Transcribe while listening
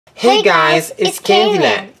Hey guys, it's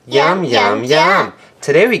Candyland. Yum, yum, yum.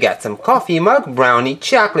 Today we got some coffee mug brownie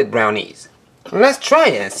chocolate brownies. Let's try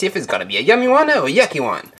it and see if it's gonna be a yummy one or a yucky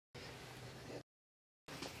one.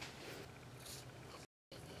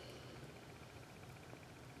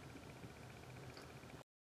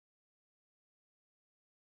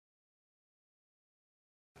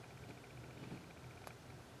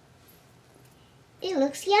 It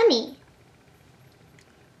looks yummy.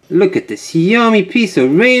 Look at this yummy piece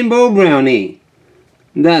of rainbow brownie.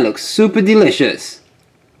 That looks super delicious.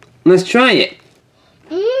 Let's try it.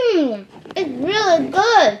 It's really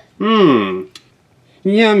good.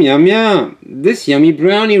 Yum, yum, yum. This yummy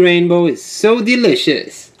brownie rainbow is so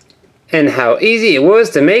delicious. And how easy it was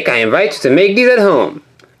to make, I invite you to make these at home.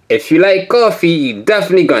 If you like coffee, you're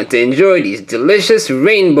definitely going to enjoy these delicious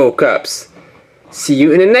rainbow cups. See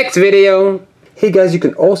you in the next video. Hey guys, you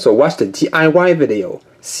can also watch the DIY video.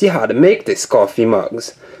 See how to make these coffee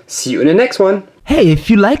mugs. See you in the next one. Hey, if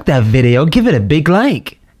you like that video, give it a big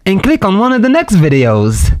like. And click on one of the next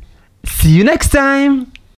videos. See you next time.